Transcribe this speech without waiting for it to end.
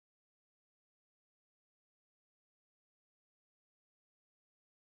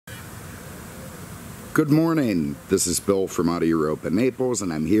Good morning. This is Bill from Out of Europa, Naples,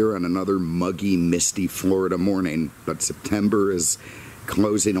 and I'm here on another muggy, misty Florida morning. But September is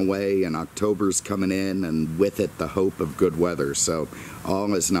closing away and October's coming in, and with it the hope of good weather. So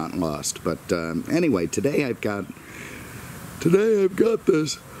all is not lost. But anyway, today I've got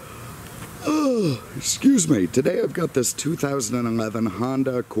this. Today I've got this 2011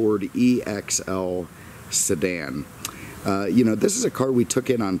 Honda Accord EXL sedan. This is a car we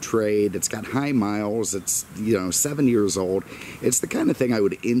took in on trade. It's got high miles. It's, 7 years old. It's the kind of thing I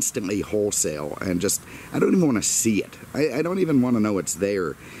would instantly wholesale and I don't even want to see it. I don't even want to know it's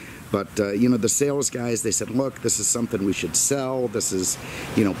there. But, the sales guys, they said, look, this is something we should sell. This is,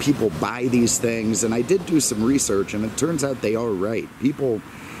 people buy these things. And I did do some research, and it turns out they are right. People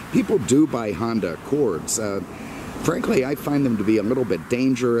do buy Honda Accords. Frankly, I find them to be a little bit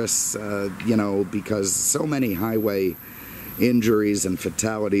dangerous, because so many highway injuries and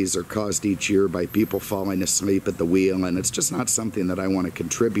fatalities are caused each year by people falling asleep at the wheel, and it's just not something that I want to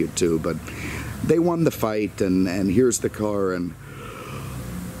contribute to. But they won the fight, and here's the car, and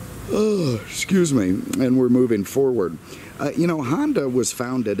and we're moving forward. Honda was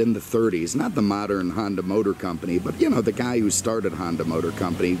founded in the 30s, not the modern Honda Motor Company, but the guy who started Honda Motor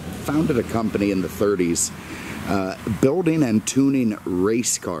Company founded a company in the 30s building and tuning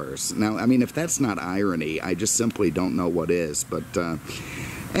race cars. Now, I mean, if that's not irony, I just simply don't know what is. But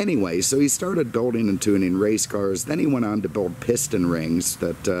anyway, so he started building and tuning race cars. Then he went on to build piston rings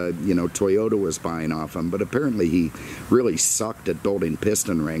that, Toyota was buying off him. But apparently he really sucked at building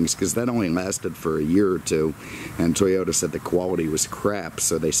piston rings, because that only lasted for a year or two. And Toyota said the quality was crap,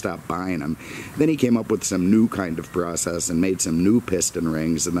 so they stopped buying them. Then he came up with some new kind of process and made some new piston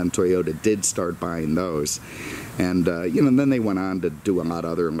rings. And then Toyota did start buying those. And, then they went on to do a lot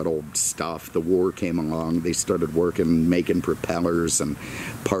of other little stuff. The war came along. They started making propellers and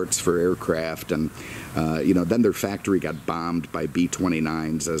parts for aircraft. And, then their factory got bombed by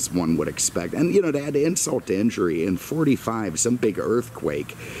B-29s, as one would expect. And, to add insult to injury, in '45, some big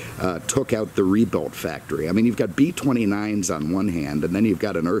earthquake took out the rebuilt factory. I mean, you've got B-29s on one hand, and then you've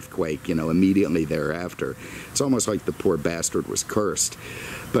got an earthquake, immediately thereafter. It's almost like the poor bastard was cursed.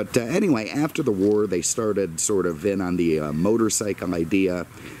 But anyway, after the war, they started sort of in on the motorcycle idea,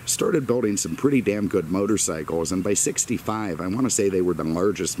 started building some pretty damn good motorcycles, and by '65, I want to say they were the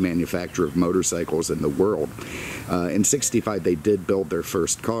largest manufacturer of motorcycles in the world. In '65, they did build their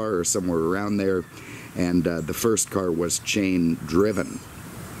first car, or somewhere around there, and the first car was chain-driven.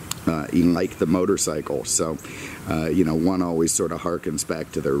 Like the motorcycle, so, one always sort of harkens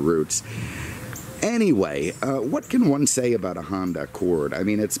back to their roots. Anyway, what can one say about a Honda Accord? I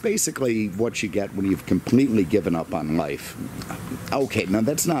mean, it's basically what you get when you've completely given up on life. Okay, now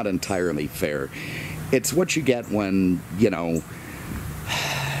that's not entirely fair. It's what you get when,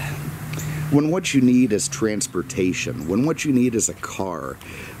 when what you need is transportation, when what you need is a car.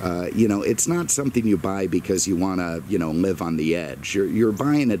 It's not something you buy because you want to, live on the edge. You're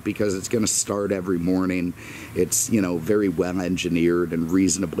buying it because it's going to start every morning. It's, very well engineered and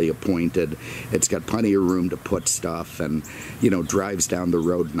reasonably appointed. It's got plenty of room to put stuff, and, drives down the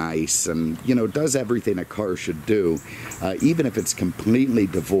road nice, and, does everything a car should do, even if it's completely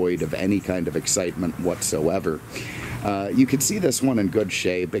devoid of any kind of excitement whatsoever. You can see this one in good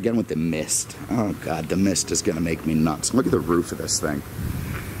shape, again with the mist. Oh God, the mist is going to make me nuts. Look at the roof of this thing.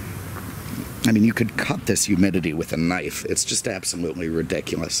 I mean, you could cut this humidity with a knife. It's just absolutely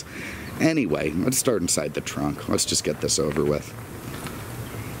ridiculous. Anyway, let's start inside the trunk. Let's just get this over with.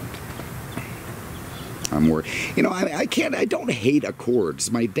 I'm worried. I don't hate Accords.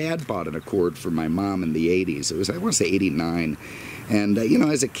 My dad bought an Accord for my mom in the 80s. It was, I want to say, 89. And,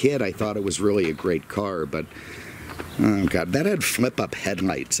 as a kid, I thought it was really a great car, but oh God, that had flip-up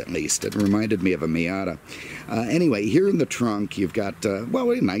headlights, at least. It reminded me of a Miata. Anyway, here in the trunk, you've got, a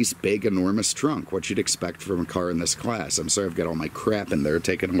nice, big, enormous trunk, what you'd expect from a car in this class. I'm sorry I've got all my crap in there,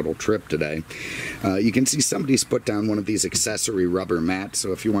 taking a little trip today. You can see somebody's put down one of these accessory rubber mats,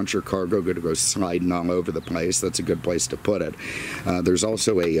 so if you want your cargo to go sliding all over the place, that's a good place to put it. There's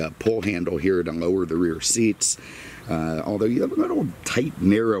also a pull handle here to lower the rear seats. Although you have a little tight,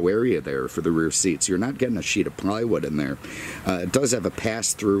 narrow area there for the rear seats. You're not getting a sheet of plywood in there. It does have a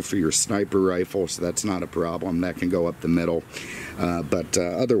pass-through for your sniper rifle, so that's not a problem. That can go up the middle. But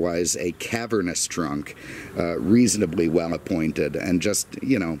otherwise, a cavernous trunk, reasonably well appointed, and just,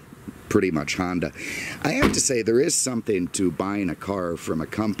 pretty much Honda. I have to say there is something to buying a car from a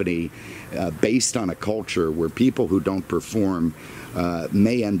company based on a culture where people who don't perform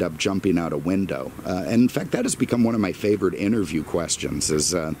may end up jumping out a window. And in fact, that has become one of my favorite interview questions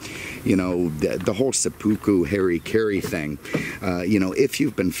is, you know, the whole seppuku Harry thing. You know, if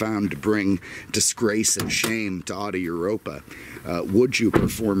you've been found to bring disgrace and shame to Auto Europa, would you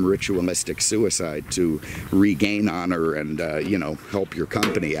perform ritualistic suicide to regain honor and, you know, help your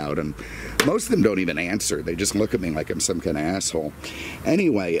company out? And most of them don't even answer. They just look at me like I'm some kind of asshole.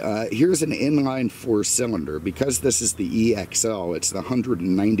 Anyway, here's an inline 4-cylinder. Because this is the EXL, it's the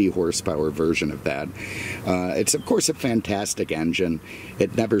 190 horsepower version of that. It's, of course, a fantastic engine.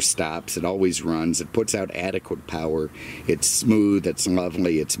 It never stops. It always runs. It puts out adequate power. It's smooth. It's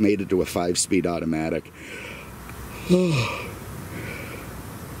lovely. It's made into a 5-speed automatic.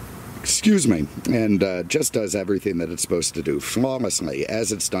 Excuse me, and just does everything that it's supposed to do flawlessly,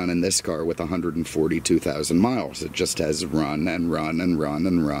 as it's done in this car with 142,000 miles. It just has run and run and run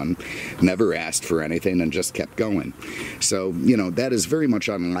and run, never asked for anything and just kept going. So, you know, that is very much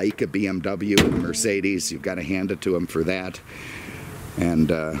unlike a BMW and a Mercedes. You've got to hand it to them for that.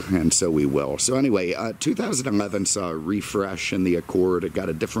 And so we will. So anyway, 2011 saw a refresh in the Accord. It got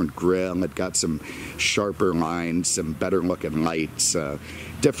a different grille. It got some sharper lines, some better looking lights,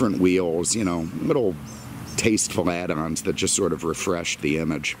 different wheels, you know, little tasteful add-ons that just sort of refreshed the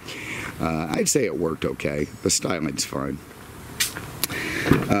image. I'd say it worked okay. The styling's fine.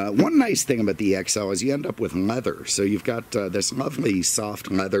 One nice thing about the EXL is you end up with leather. So you've got this lovely soft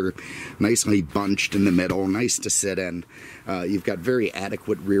leather, nicely bunched in the middle, nice to sit in. You've got very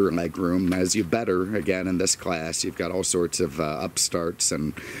adequate rear leg room, as you better, again, in this class. You've got all sorts of upstarts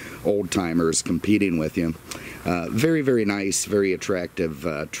and old-timers competing with you. Very, very nice, very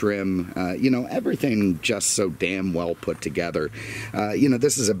attractive trim. You know, everything just so damn well put together. You know,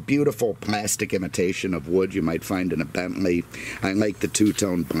 this is a beautiful plastic imitation of wood you might find in a Bentley. I like the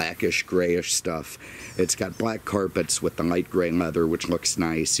two-tone blackish, grayish stuff. It's got black carpets with the light gray leather, which looks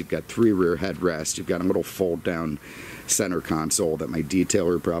nice. You've got 3 rear headrests. You've got a little fold-down center console that my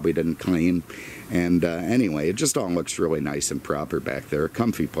detailer probably didn't clean. And anyway, it just all looks really nice and proper back there. A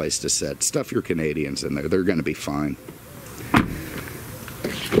comfy place to sit. Stuff your Canadians in there. They're going to be fine.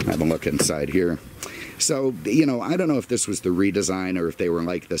 Have a look inside here. So, you know, I don't know if this was the redesign or if they were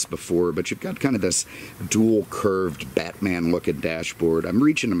like this before, but you've got kind of this dual curved Batman-looking dashboard. I'm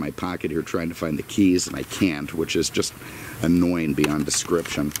reaching in my pocket here trying to find the keys, and I can't, which is just annoying beyond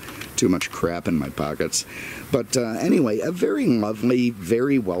description. Too much crap in my pockets. But anyway, a very lovely,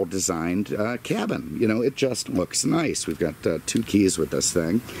 very well-designed cabin. You know, it just looks nice. We've got 2 keys with this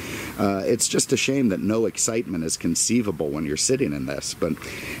thing. It's just a shame that no excitement is conceivable when you're sitting in this. But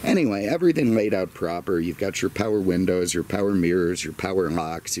anyway, everything laid out proper. You've got your power windows, your power mirrors, your power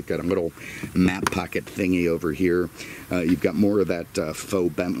locks. You've got a little map pocket thingy over here. You've got more of that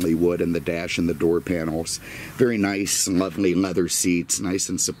faux Bentley wood in the dash and the door panels. Very nice, lovely leather seats, nice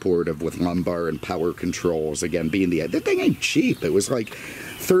and supportive with lumbar and power controls. Again, being the thing ain't cheap. It was like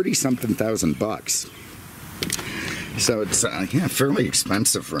 30-something thousand bucks. So it's yeah, fairly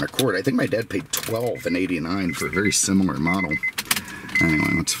expensive for an Accord. I think my dad paid $12 in '89 for a very similar model. Anyway,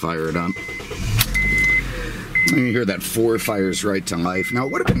 let's fire it up. You hear that 4 fires right to life. Now,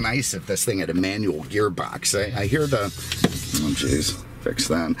 it would have been nice if this thing had a manual gearbox. I hear the... Oh, jeez. Fix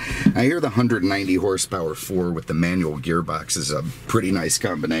that. I hear the 190 horsepower 4 with the manual gearbox is a pretty nice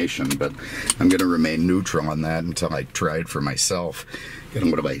combination, but I'm going to remain neutral on that until I try it for myself.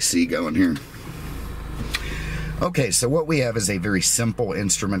 What do I see going here? Okay, so what we have is a very simple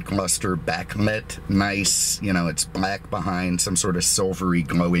instrument cluster, backlit, nice, you know, it's black behind, some sort of silvery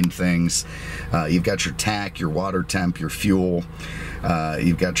glowing things. You've got your tach, your water temp, your fuel.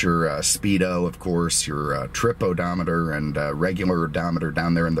 You've got your speedo, of course, your trip odometer and regular odometer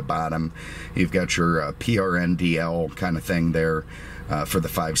down there in the bottom. You've got your PRNDL kind of thing there. For the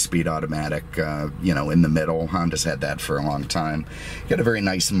 5-speed automatic, you know, in the middle. Honda's had that for a long time. Got a very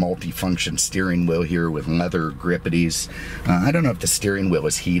nice multi-function steering wheel here with leather grippities. I don't know if the steering wheel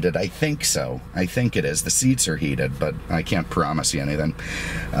is heated. I think so. I think it is. The seats are heated, but I can't promise you anything.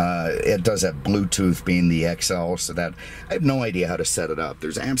 It does have Bluetooth, being the XL, so that I have no idea how to set it up.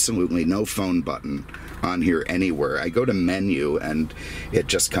 There's absolutely no phone button on here anywhere. I go to menu and it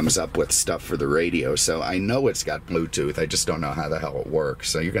just comes up with stuff for the radio, so I know it's got Bluetooth. I just don't know how the hell it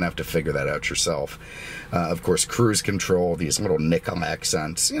works, so you're gonna have to figure that out yourself. Of course, cruise control, these little nickel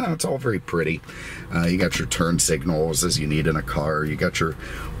accents, you know, it's all very pretty. You got your turn signals as you need in a car. You got your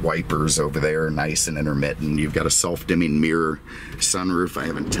wipers over there, nice and intermittent. You've got a self-dimming mirror, sunroof I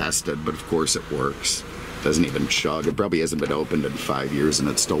haven't tested, but of course it works. Doesn't even chug. It probably hasn't been opened in 5 years and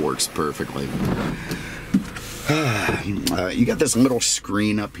it still works perfectly. You got this little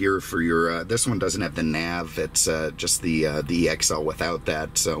screen up here for your, this one doesn't have the nav, it's just the EXL without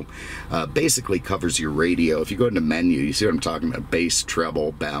that, so basically covers your radio. If you go into menu, you see what I'm talking about, bass,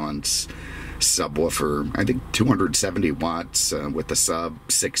 treble, balance, subwoofer, I think 270 watts with the sub,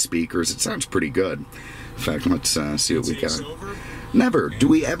 6 speakers. It sounds pretty good. In fact, let's see what we got. Never. Do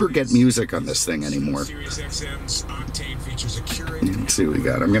we ever get music on this thing anymore? Let's see what we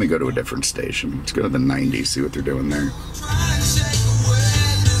got. I'm going to go to a different station. Let's go to the 90s, see what they're doing there.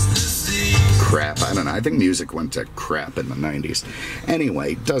 Crap, I don't know. I think music went to crap in the 90s.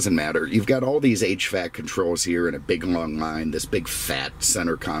 Anyway, doesn't matter. You've got all these HVAC controls here in a big long line, this big fat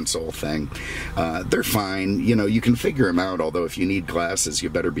center console thing. They're fine. You know, you can figure them out, although if you need glasses, you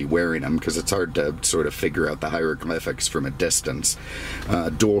better be wearing them because it's hard to sort of figure out the hieroglyphics from a distance.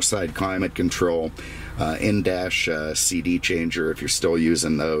 Dual side climate control. In-dash CD changer if you're still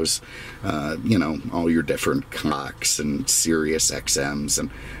using those. You know, all your different clocks and Sirius XMs,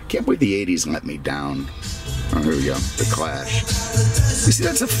 and can't believe the 80s let me down. Oh, here we go, The Clash. You see,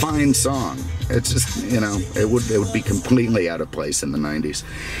 that's a fine song. It's just, you know, it would be completely out of place in the 90s.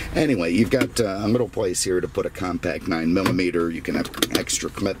 Anyway, you've got a little place here to put a compact 9mm. You can have extra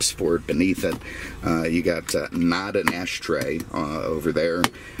clips for it beneath it. You got not an ashtray over there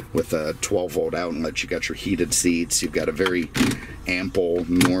with a 12-volt outlet. You got your heated seats. You've got a very ample,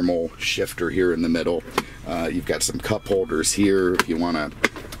 normal shifter here in the middle. You've got some cup holders here if you want to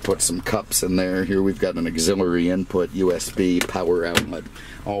put some cups in there. Here we've got an auxiliary input, USB, power outlet,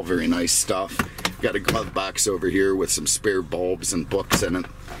 all very nice stuff. Got a glove box over here with some spare bulbs and books in it.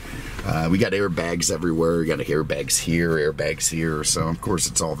 We got airbags everywhere. We got airbags here, so of course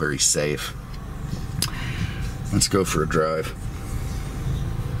it's all very safe. Let's go for a drive.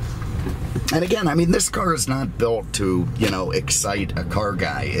 And again, I mean, this car is not built to, you know, excite a car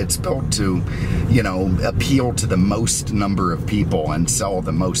guy. It's built to, you know, appeal to the most number of people and sell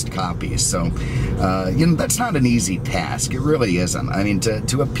the most copies. So, you know, that's not an easy task. It really isn't. I mean,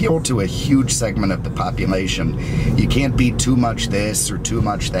 to appeal to a huge segment of the population, you can't be too much this or too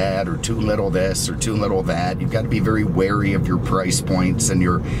much that or too little this or too little that. You've got to be very wary of your price points and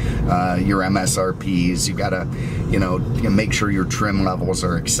your MSRPs. You've got to, you know, make sure your trim levels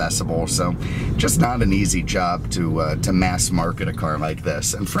are accessible. So just not an easy job to mass market a car like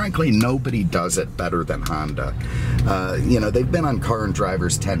this. And frankly, nobody does it better than Honda. You know, they've been on Car and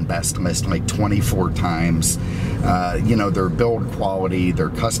Driver's 10 Best list like 24 times. You know, their build quality, their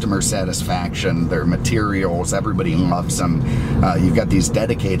customer satisfaction, their materials, everybody loves them. You've got these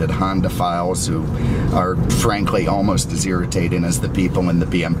dedicated Honda files who are frankly almost as irritating as the people in the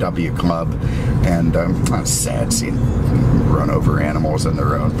BMW club. And it's sad seeing run over animals on the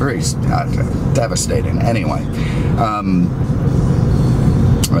road. Very devastating. Anyway,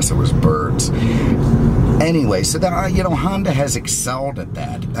 unless it was birds. Anyway, so that, you know, Honda has excelled at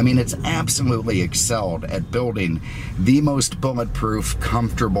that. I mean, it's absolutely excelled at building the most bulletproof,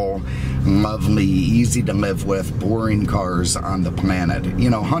 comfortable, lovely, easy to live with, boring cars on the planet.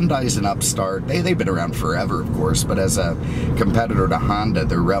 You know, Hyundai's an upstart. They've been around forever, of course, but as a competitor to Honda,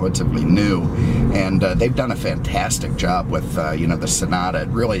 they're relatively new. And they've done a fantastic job with, you know, the Sonata. It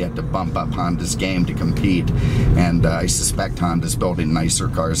really had to bump up Honda's game to compete. And I suspect Honda's building nicer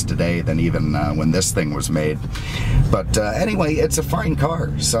cars today than even when this thing was made. But anyway, it's a fine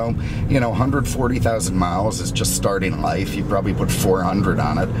car. So, you know, 140,000 miles is just starting life. You probably put 400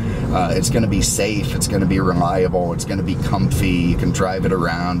 on it. It's going to be safe. It's going to be reliable. It's going to be comfy. You can drive it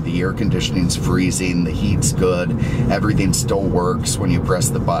around. The air conditioning's freezing. The heat's good. Everything still works when you press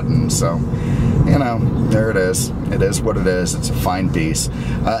the button. So, you know, there it is. It is what it is. It's a fine piece.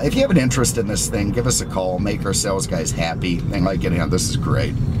 If you have an interest in this thing, give us a call. Make our sales guys happy. They like getting on. This is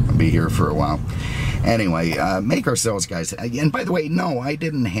great. I'll be here for a while. Anyway, make our sales guys. And by the way, no, I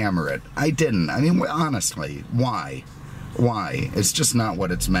didn't hammer it. I didn't. I mean, honestly, why? Why? It's just not what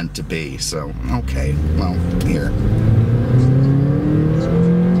it's meant to be. So, okay. Well, here.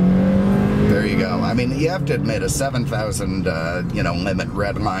 There you go. I mean, you have to admit, a 7,000, you know, limit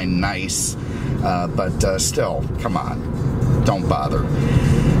red line, nice. But still, come on. Don't bother.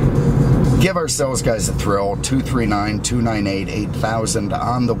 Give our sales guys a thrill. 239-298-8000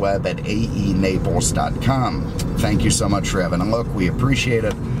 on the web at aenaples.com. Thank you so much for having a look. We appreciate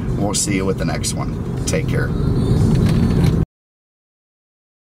it. We'll see you with the next one. Take care.